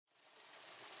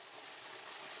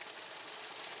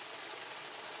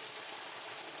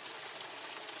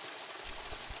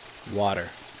Water.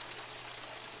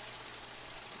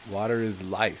 Water is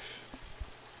life.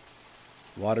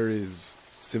 Water is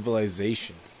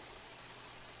civilization.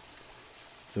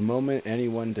 The moment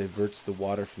anyone diverts the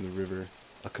water from the river,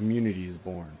 a community is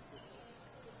born.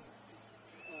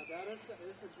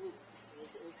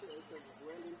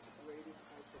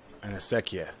 An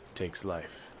Acequia takes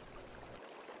life.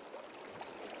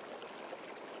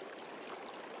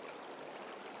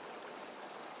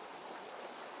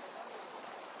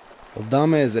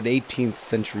 Aldama is an 18th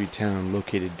century town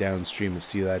located downstream of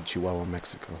Ciudad Chihuahua,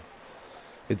 Mexico.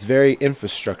 Its very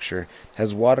infrastructure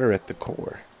has water at the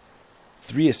core.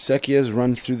 3 acequias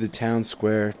run through the town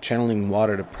square, channeling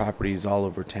water to properties all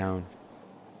over town.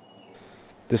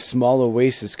 This small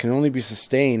oasis can only be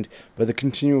sustained by the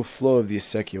continual flow of the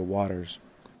acequia waters.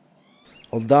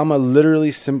 Aldama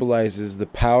literally symbolizes the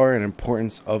power and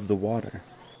importance of the water.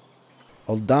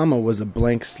 Aldama was a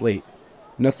blank slate,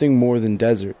 nothing more than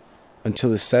desert,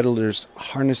 until the settlers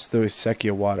harnessed the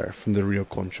acequia water from the Rio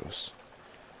Conchos.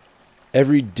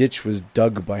 Every ditch was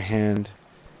dug by hand.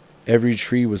 Every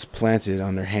tree was planted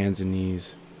on their hands and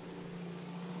knees.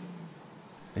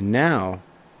 And now,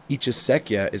 each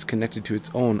acequia is connected to its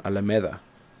own alameda,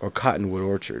 or cottonwood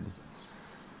orchard.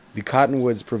 The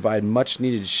cottonwoods provide much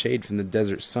needed shade from the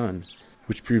desert sun,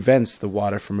 which prevents the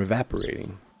water from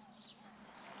evaporating.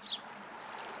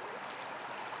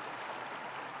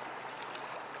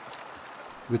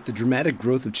 With the dramatic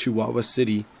growth of Chihuahua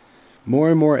City, more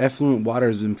and more effluent water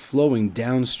has been flowing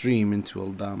downstream into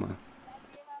Aldama.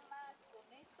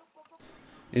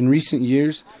 In recent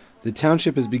years, the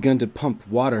township has begun to pump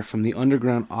water from the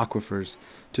underground aquifers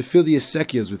to fill the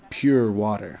acequias with pure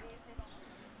water.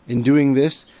 In doing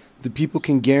this, the people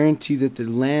can guarantee that their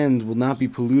land will not be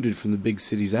polluted from the big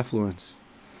city's effluents.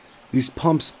 These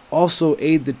pumps also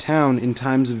aid the town in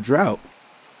times of drought.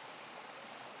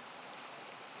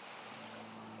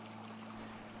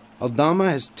 Aldama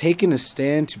has taken a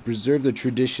stand to preserve the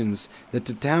traditions that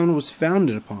the town was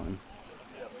founded upon.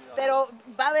 Pero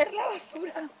va a haber la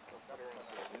basura.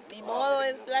 Ni modo,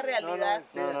 es la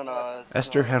realidad.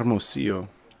 Esther Hermosillo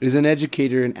is an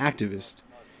educator and activist.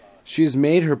 She has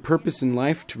made her purpose in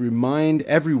life to remind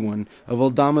everyone of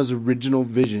Aldama's original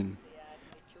vision.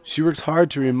 She works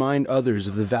hard to remind others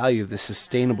of the value of this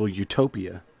sustainable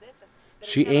utopia.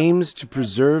 She aims to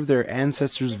preserve their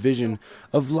ancestors' vision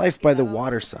of life by the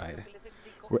waterside,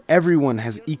 where everyone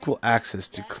has equal access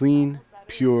to clean,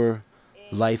 pure,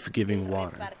 life-giving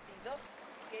water.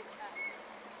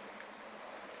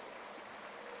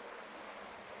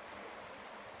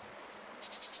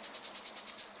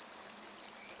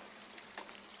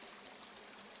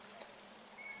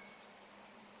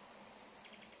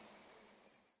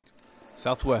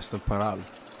 Southwest of Parral,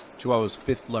 Chihuahua's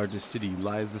 5th largest city,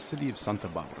 lies the city of Santa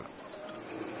Barbara.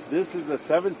 This is a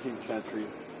 17th century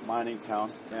mining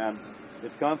town, and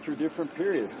it's gone through different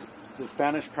periods. The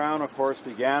Spanish crown, of course,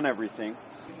 began everything,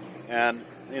 and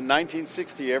in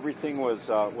 1960 everything was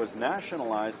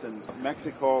nationalized, and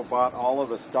Mexico bought all of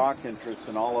the stock interests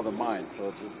in all of the mines.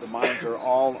 So the mines are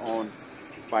all owned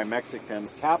by Mexican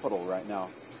capital right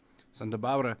now. Santa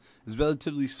Barbara is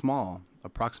relatively small,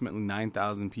 approximately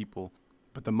 9,000 people,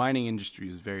 but the mining industry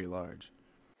is very large.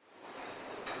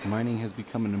 Mining has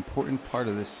become an important part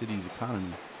of this city's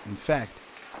economy. In fact,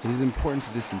 it is important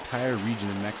to this entire region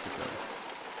of Mexico.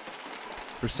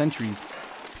 For centuries,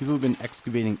 people have been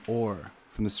excavating ore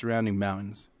from the surrounding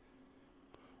mountains.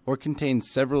 Ore contains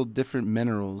several different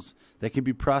minerals that can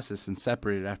be processed and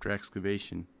separated after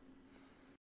excavation.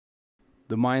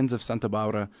 The mines of Santa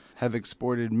Barbara have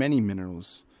exported many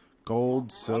minerals: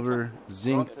 gold, silver,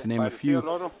 zinc, to name a few,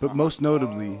 but most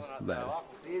notably, lead.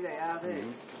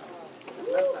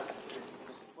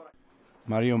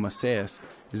 Mario Macias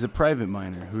is a private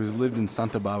miner who has lived in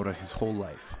Santa Barbara his whole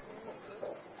life.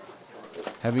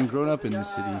 Having grown up in the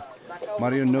city,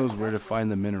 Mario knows where to find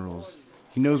the minerals.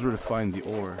 He knows where to find the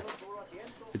ore.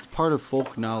 It's part of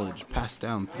folk knowledge passed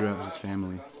down throughout his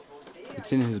family.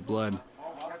 It's in his blood.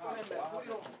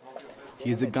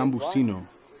 He is a Gambusino.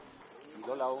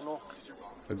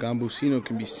 A Gambusino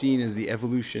can be seen as the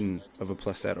evolution of a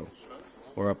placero,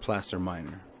 or a placer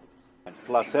miner.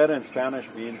 Placer in Spanish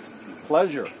means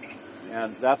pleasure,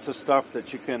 and that's the stuff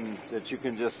that you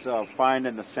can just find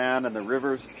in the sand and the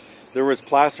rivers. There was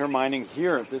placer mining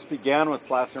here. This began with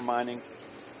placer mining,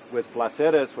 with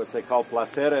placeres, what they call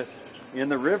placeres, in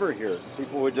the river here.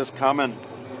 People would just come and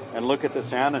look at the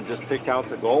sand and just pick out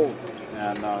the gold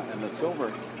and the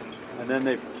silver, and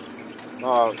then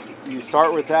you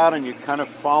start with that and you kind of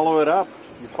follow it up.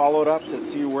 You follow it up to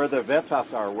see where the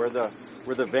vetas are, where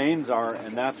the veins are,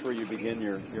 and that's where you begin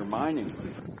your mining.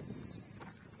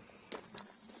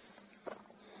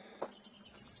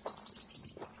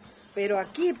 Pero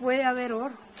aquí puede haber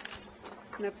oro.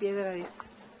 Una piedra de estas.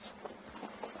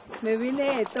 Me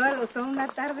vine toda una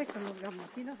tarde con los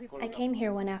gambusinos. I came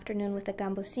here one afternoon with the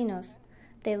gambusinos.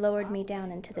 They lowered me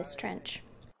down into this trench.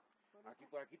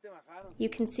 You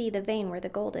can see the vein where the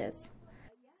gold is.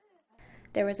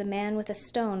 There was a man with a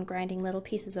stone grinding little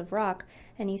pieces of rock,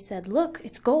 and he said, "Look,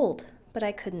 it's gold," but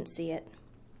I couldn't see it.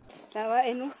 They were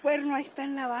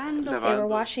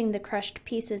washing the crushed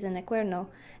pieces in the cuerno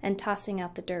and tossing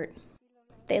out the dirt.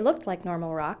 They looked like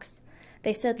normal rocks.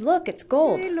 They said, "Look, it's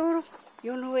gold."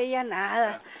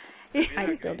 I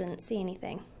still didn't see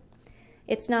anything.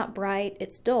 It's not bright,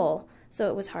 it's dull, so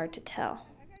it was hard to tell.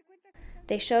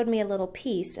 They showed me a little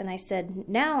piece, and I said,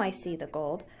 "Now I see the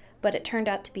gold," but it turned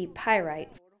out to be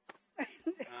pyrite.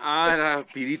 Ah, era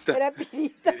pirita. Era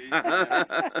pirita.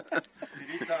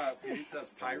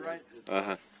 Pirita's pyrite. It's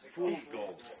Ajá. fool's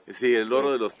gold. Sí, el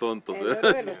oro de los tontos. El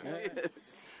oro de los...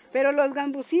 Pero los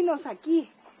gambusinos aquí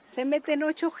se meten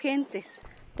 8 gentes.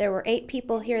 There were 8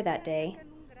 people here that day,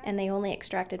 and they only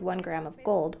extracted 1 gram of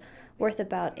gold, worth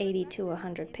about 80 to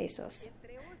 100 pesos.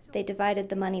 They divided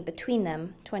the money between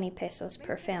them, 20 pesos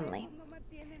per family.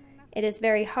 It is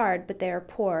very hard, but they are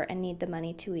poor and need the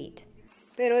money to eat.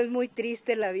 Pero es muy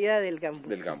triste la vida del gambusino.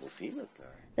 Del gambusino,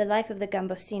 claro. The life of the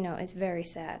gambusino is very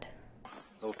sad.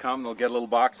 They'll come, they'll get a little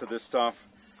box of this stuff,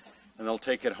 and they'll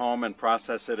take it home and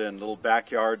process it in little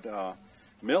backyard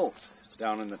mills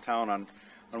down in the town. On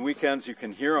weekends, you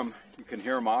can hear them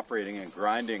operating and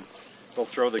grinding. They'll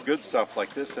throw the good stuff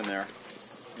like this in there,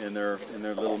 in their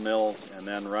little mills, and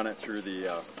then run it through the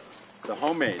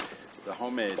homemade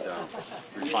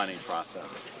refining process.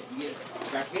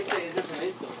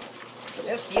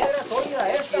 Es piedra sólida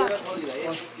esta. Piedra sólida,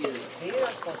 sí,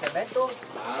 con cemento.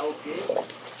 Ah, okay.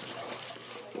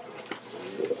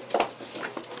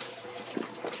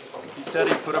 He said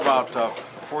he put about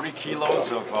 40 kilos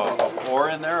of ore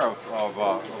in there, of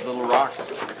little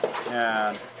rocks,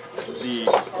 and he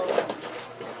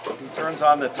turns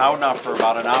on the tauna for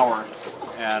about an hour,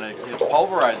 and it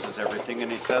pulverizes everything.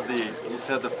 And he said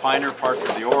the finer parts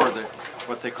of the ore,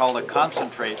 what they call the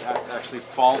concentrate, actually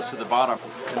falls to the bottom,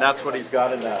 and that's what he's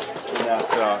got in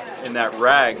that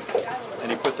rag. And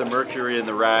he put the mercury in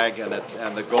the rag, and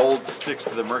the gold sticks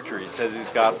to the mercury. He says he's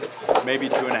got maybe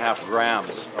 2.5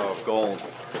 grams of gold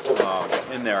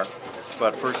in there.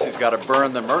 But first he's got to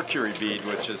burn the mercury bead,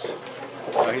 which is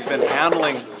he's been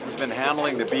handling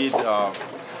the bead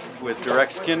with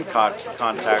direct skin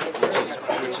contact,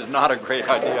 which is not a great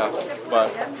idea.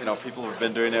 But people have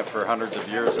been doing it for hundreds of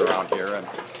years around here,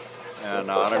 and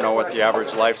I don't know what the average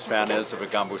lifespan is of a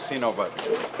gambusino, but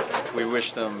we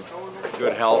wish them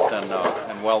good health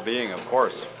and well-being, of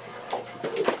course.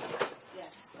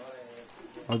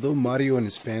 Although Mario and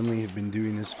his family have been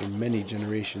doing this for many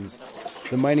generations,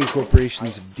 the mining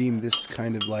corporations have deemed this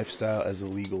kind of lifestyle as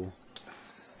illegal.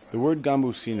 The word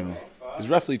gambusino is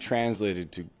roughly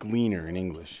translated to gleaner in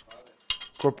English.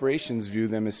 Corporations view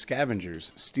them as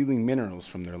scavengers, stealing minerals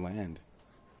from their land.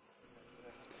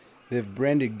 They have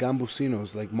branded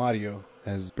gambusinos like Mario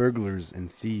as burglars and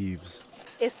thieves.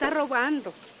 Está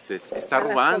robando. Se está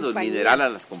robando el mineral a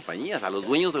las compañías, a los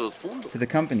dueños de los fondos. To the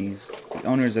companies, the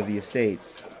owners of the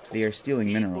estates, they are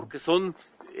stealing mineral. Porque son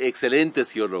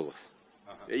excelentes geólogos.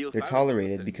 They're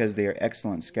tolerated because they are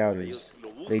excellent scouters.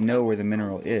 They know where the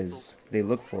mineral is. They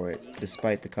look for it,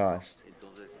 despite the cost.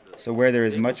 So where there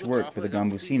is much work for the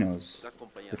gambusinos,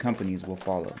 the companies will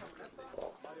follow.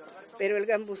 Pero el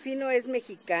gambusino es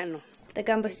mexicano. The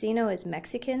gambusino is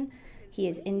Mexican, he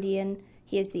is Indian,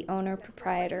 he is the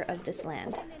owner-proprietor of this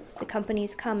land. The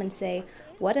companies come and say,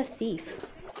 "What a thief."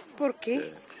 ¿Por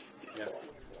qué?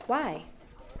 Why?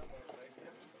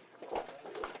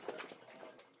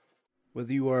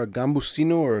 Whether you are a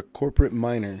gambusino or a corporate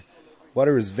miner,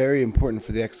 water is very important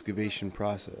for the excavation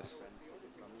process.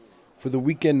 For the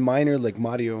weekend miner like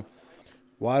Mario,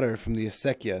 water from the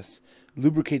acequias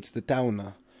lubricates the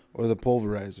tauna, or the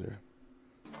pulverizer.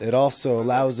 It also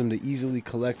allows them to easily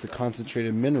collect the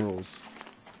concentrated minerals.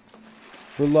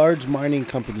 For large mining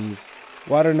companies,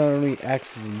 water not only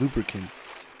acts as a lubricant,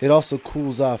 it also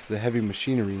cools off the heavy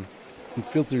machinery and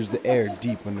filters the air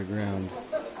deep underground.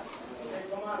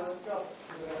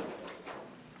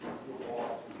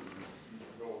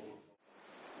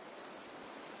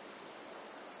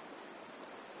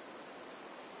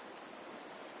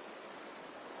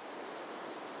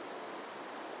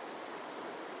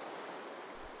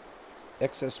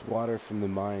 Excess water from the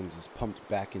mines is pumped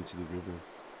back into the river.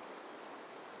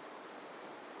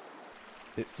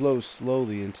 It flows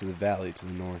slowly into the valley to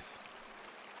the north.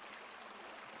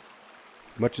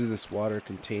 Much of this water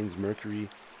contains mercury,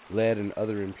 lead, and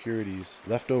other impurities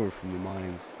left over from the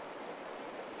mines.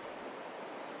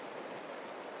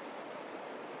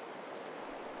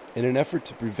 In an effort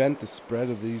to prevent the spread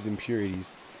of these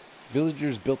impurities,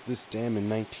 villagers built this dam in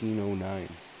 1909.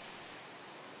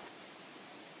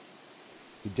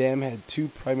 The dam had two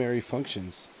primary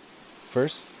functions.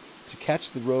 First, to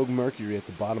catch the rogue mercury at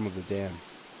the bottom of the dam.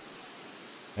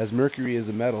 As mercury is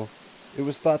a metal, it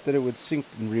was thought that it would sink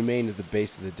and remain at the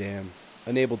base of the dam,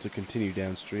 unable to continue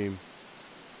downstream.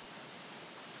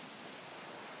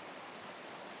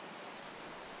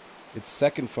 Its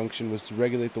second function was to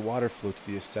regulate the water flow to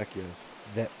the acequias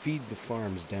that feed the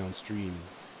farms downstream.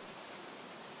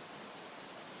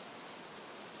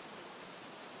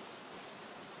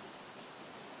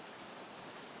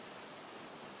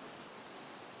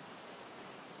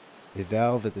 A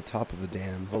valve at the top of the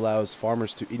dam allows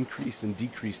farmers to increase and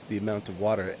decrease the amount of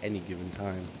water at any given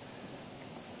time.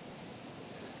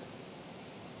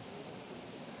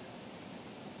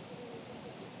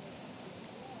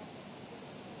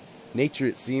 Nature,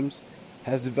 it seems,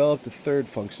 has developed a third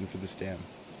function for this dam.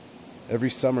 Every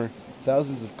summer,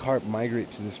 thousands of carp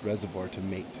migrate to this reservoir to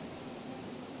mate.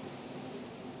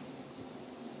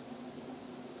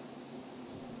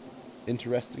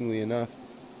 Interestingly enough,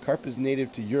 carp is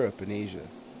native to Europe and Asia,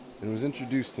 and was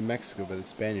introduced to Mexico by the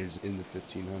Spaniards in the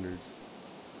 1500s.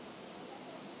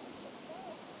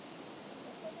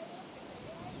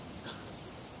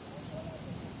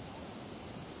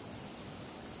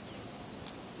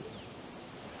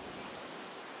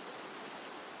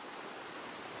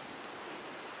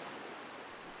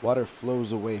 Water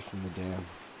flows away from the dam.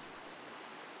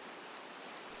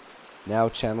 Now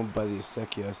channeled by the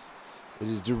acequias, it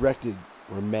is directed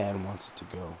where man wants it to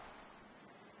go.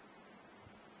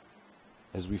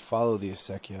 As we follow the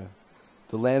acequia,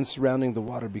 the land surrounding the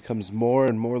water becomes more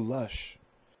and more lush.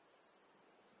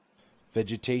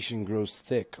 Vegetation grows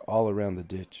thick all around the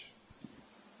ditch.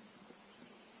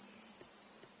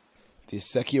 The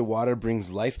acequia water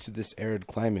brings life to this arid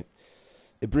climate.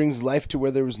 It brings life to where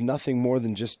there was nothing more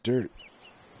than just dirt.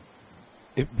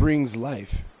 It brings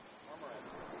life.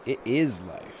 It is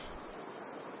life.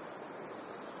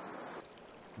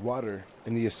 Water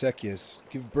and the acequias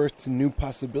give birth to new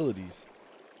possibilities.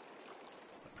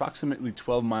 Approximately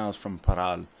 12 miles from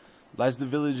Parral lies the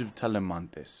village of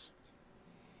Telemontes.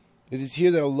 It is here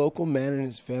that a local man and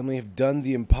his family have done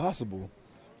the impossible.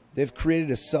 They have created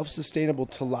a self-sustainable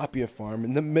tilapia farm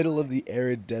in the middle of the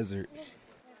arid desert.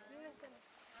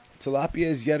 Tilapia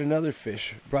is yet another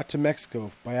fish brought to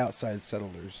Mexico by outside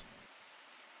settlers.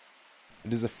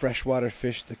 It is a freshwater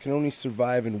fish that can only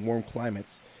survive in warm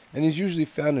climates and is usually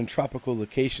found in tropical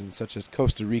locations such as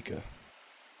Costa Rica.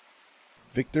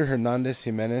 Victor Hernandez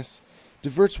Jimenez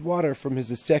diverts water from his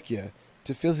acequia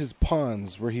to fill his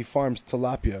ponds where he farms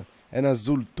tilapia and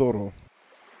azul toro.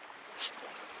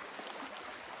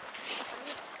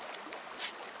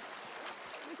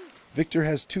 Victor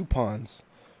has two ponds,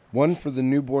 one for the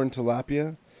newborn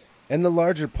tilapia and the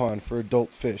larger pond for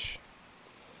adult fish.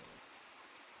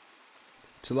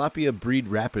 Tilapia breed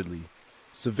rapidly,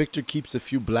 so Victor keeps a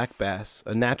few black bass,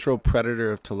 a natural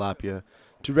predator of tilapia,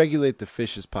 to regulate the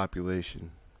fish's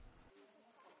population.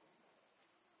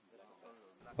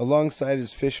 Alongside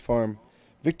his fish farm,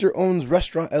 Victor owns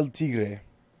Restaurant El Tigre,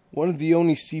 one of the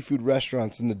only seafood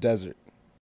restaurants in the desert.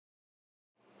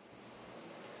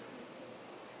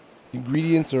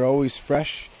 Ingredients are always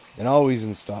fresh and always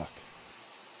in stock.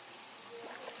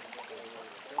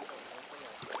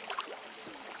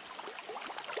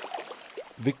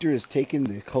 Victor has taken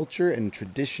the culture and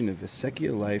tradition of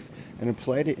acequia life and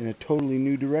applied it in a totally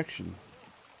new direction.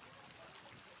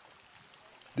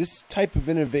 This type of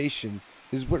innovation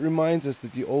is what reminds us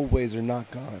that the old ways are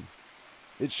not gone.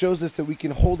 It shows us that we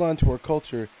can hold on to our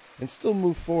culture and still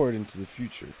move forward into the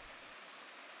future.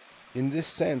 In this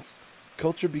sense,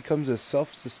 culture becomes as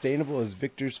self-sustainable as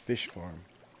Victor's fish farm.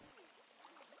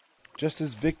 Just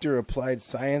as Victor applied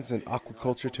science and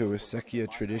aquaculture to acequia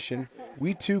tradition,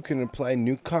 we too can apply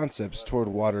new concepts toward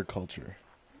water culture.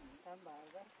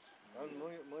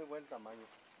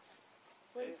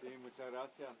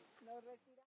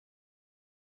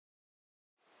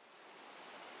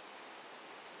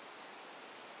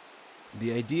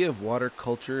 The idea of water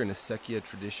culture and acequia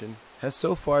tradition has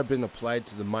so far been applied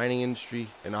to the mining industry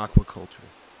and aquaculture.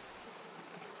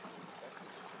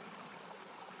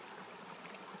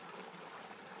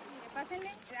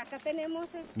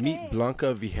 Meet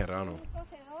Blanca Vijerano.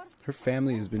 Her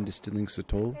family has been distilling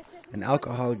sotol, an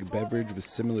alcoholic beverage with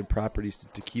similar properties to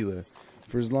tequila,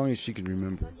 for as long as she can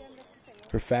remember.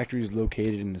 Her factory is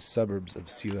located in the suburbs of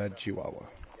Ciudad, Chihuahua.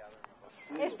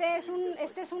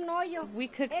 We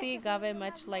cook the agave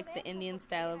much like the Indian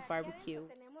style of barbecue.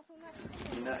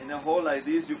 In a hole like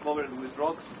this, you cover it with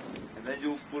rocks, and then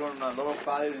you put on a lot of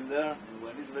fire in there, and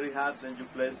when it's very hot, then you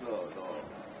place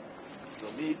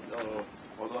the meat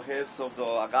or the heads of the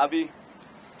agave,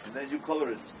 and then you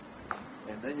cover it,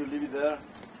 and then you leave it there,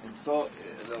 and so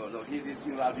the heat is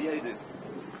irradiated,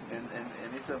 and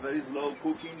it's a very slow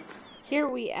cooking. Here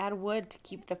we add wood to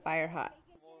keep the fire hot.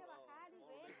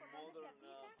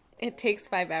 It takes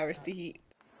 5 hours to heat.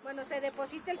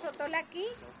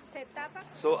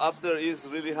 So after it's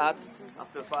really hot,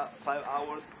 after 5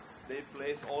 hours, they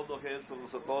place all the heads of the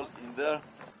sotol in there.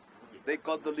 They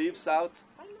cut the leaves out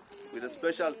with a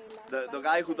special, the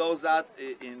guy who does that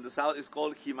in the south is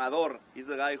called jimador. He's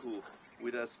a guy who,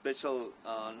 with a special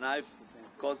knife,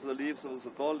 cuts the leaves of the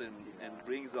sotol and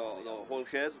brings the whole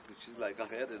head, which is like a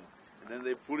head, and then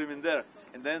they put him in there.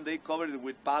 And then they cover it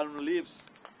with palm leaves,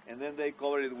 and then they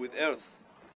cover it with earth.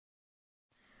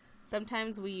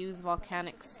 Sometimes we use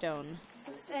volcanic stone.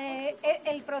 There's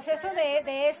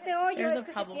a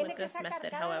problem with this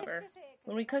method, however.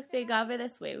 When we cook the agave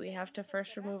this way, we have to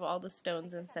first remove all the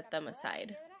stones and set them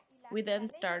aside. We then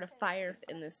start a fire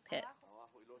in this pit.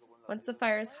 Once the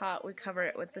fire is hot, we cover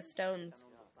it with the stones.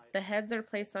 The heads are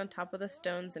placed on top of the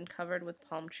stones and covered with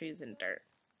palm trees and dirt.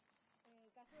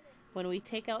 When we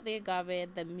take out the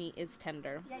agave, the meat is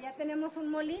tender.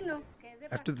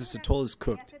 After the sotol is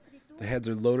cooked, the heads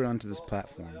are loaded onto this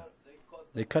platform.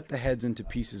 They cut the heads into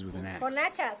pieces with an axe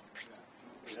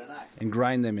and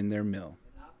grind them in their mill.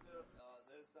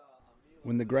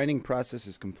 When the grinding process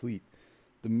is complete,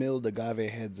 the milled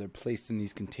agave heads are placed in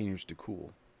these containers to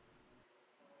cool.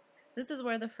 This is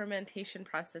where the fermentation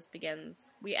process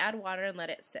begins. We add water and let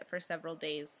it sit for several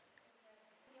days.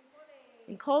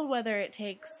 In cold weather, it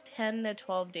takes 10 to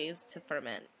 12 days to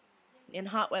ferment. In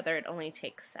hot weather, it only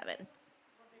takes 7.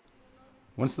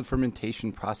 Once the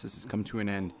fermentation process has come to an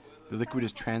end, the liquid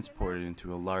is transported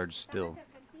into a large still.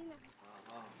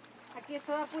 In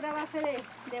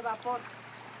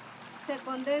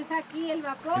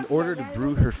order to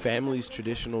brew her family's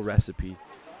traditional recipe,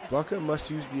 Blanca must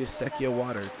use the Acequia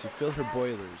water to fill her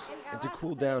boilers and to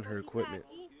cool down her equipment.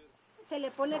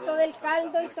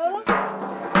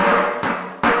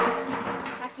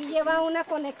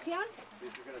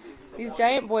 These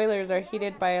giant boilers are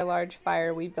heated by a large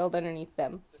fire we build underneath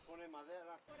them.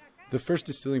 The first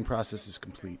distilling process is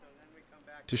complete.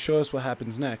 To show us what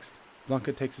happens next,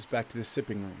 Blanca takes us back to the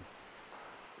sipping room.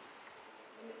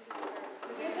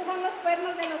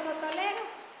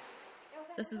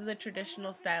 This is the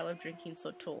traditional style of drinking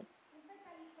sotol.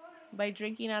 By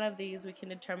drinking out of these, we can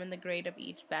determine the grade of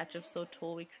each batch of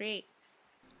sotol we create.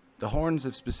 The horns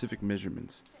have specific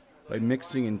measurements. By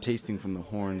mixing and tasting from the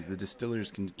horns, the distillers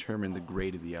can determine the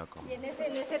grade of the alcohol.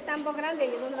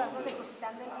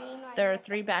 There are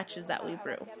 3 batches that we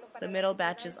brew. The middle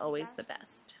batch is always the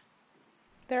best.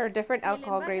 There are different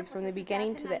alcohol grades from the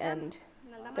beginning to the end.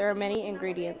 There are many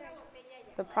ingredients.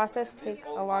 The process takes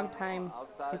a long time.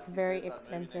 It's very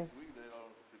expensive.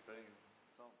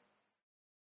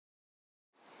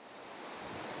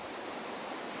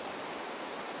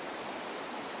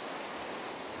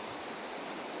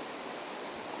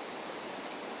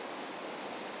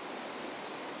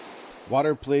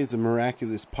 Water plays a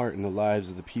miraculous part in the lives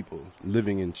of the people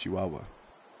living in Chihuahua.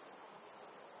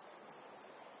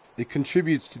 It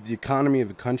contributes to the economy of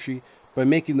a country by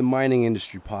making the mining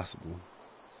industry possible.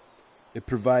 It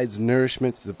provides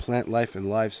nourishment to the plant life and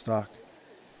livestock.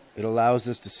 It allows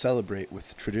us to celebrate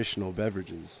with traditional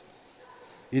beverages.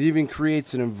 It even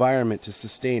creates an environment to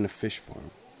sustain a fish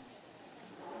farm.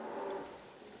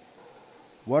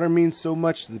 Water means so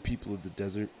much to the people of the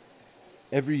desert.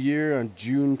 Every year on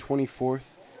June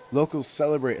 24th, locals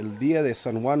celebrate El Día de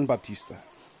San Juan Bautista,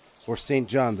 or St.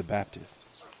 John the Baptist.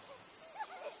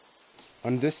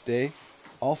 On this day,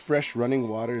 all fresh running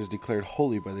water is declared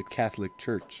holy by the Catholic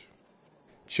Church.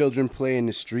 Children play in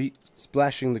the street,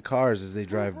 splashing the cars as they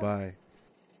drive by.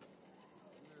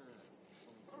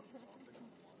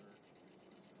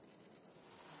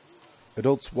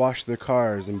 Adults wash their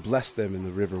cars and bless them in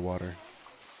the river water.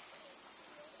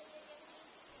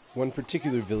 One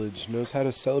particular village knows how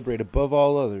to celebrate above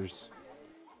all others.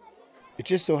 It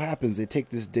just so happens they take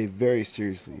this day very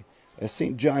seriously, as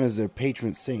St. John is their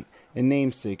patron saint and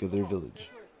namesake of their village.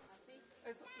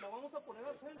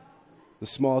 The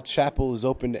small chapel is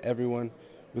open to everyone,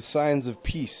 with signs of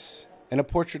peace and a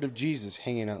portrait of Jesus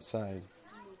hanging outside.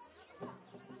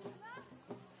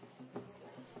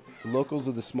 The locals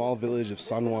of the small village of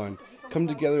San Juan come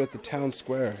together at the town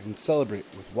square and celebrate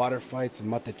with water fights and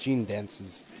matachin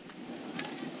dances.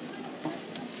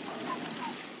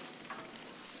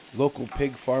 Local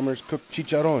pig farmers cook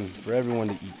chicharron for everyone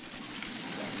to eat.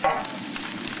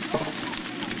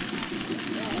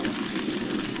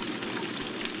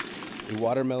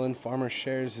 watermelon farmer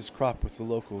shares his crop with the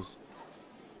locals.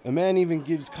 A man even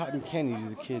gives cotton candy to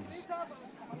the kids.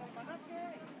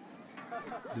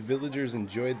 The villagers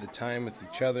enjoyed the time with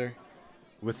each other,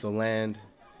 with the land,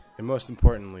 and most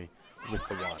importantly, with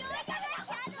the water.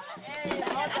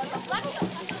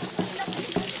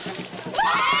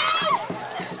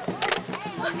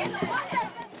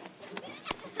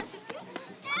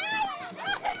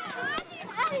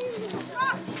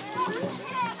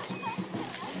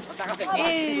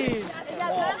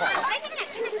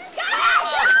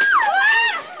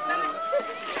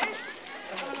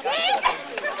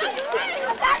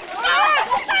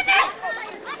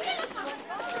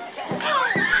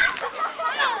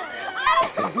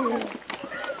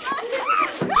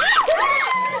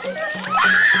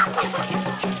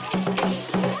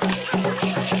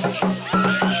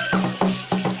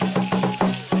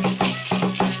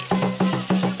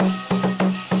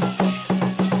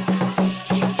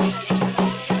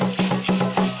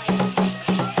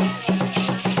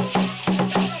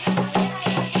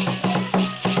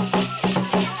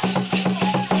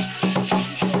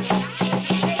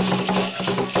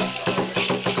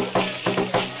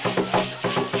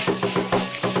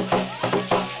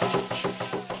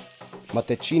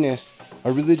 Matechines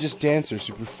are religious dancers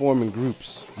who perform in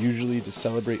groups, usually to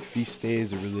celebrate feast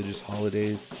days or religious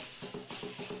holidays.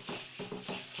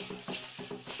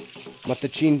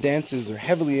 Matechin dances are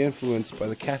heavily influenced by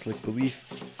the Catholic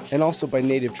belief and also by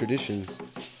native traditions.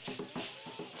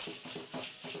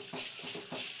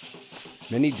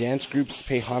 Many dance groups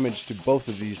pay homage to both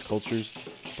of these cultures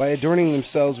by adorning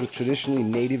themselves with traditionally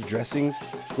native dressings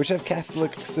which have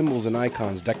Catholic symbols and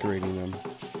icons decorating them.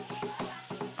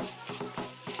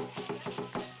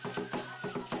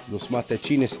 Los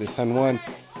Matechines de San Juan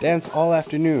dance all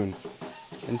afternoon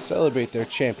and celebrate their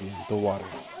champion, the water.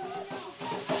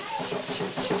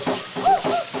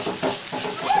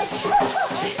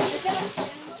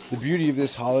 The beauty of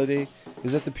this holiday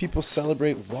is that the people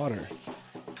celebrate water.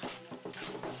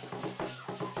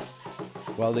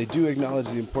 While they do acknowledge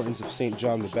the importance of St.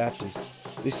 John the Baptist,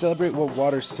 they celebrate what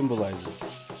water symbolizes: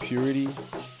 purity,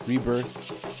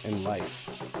 rebirth, and life.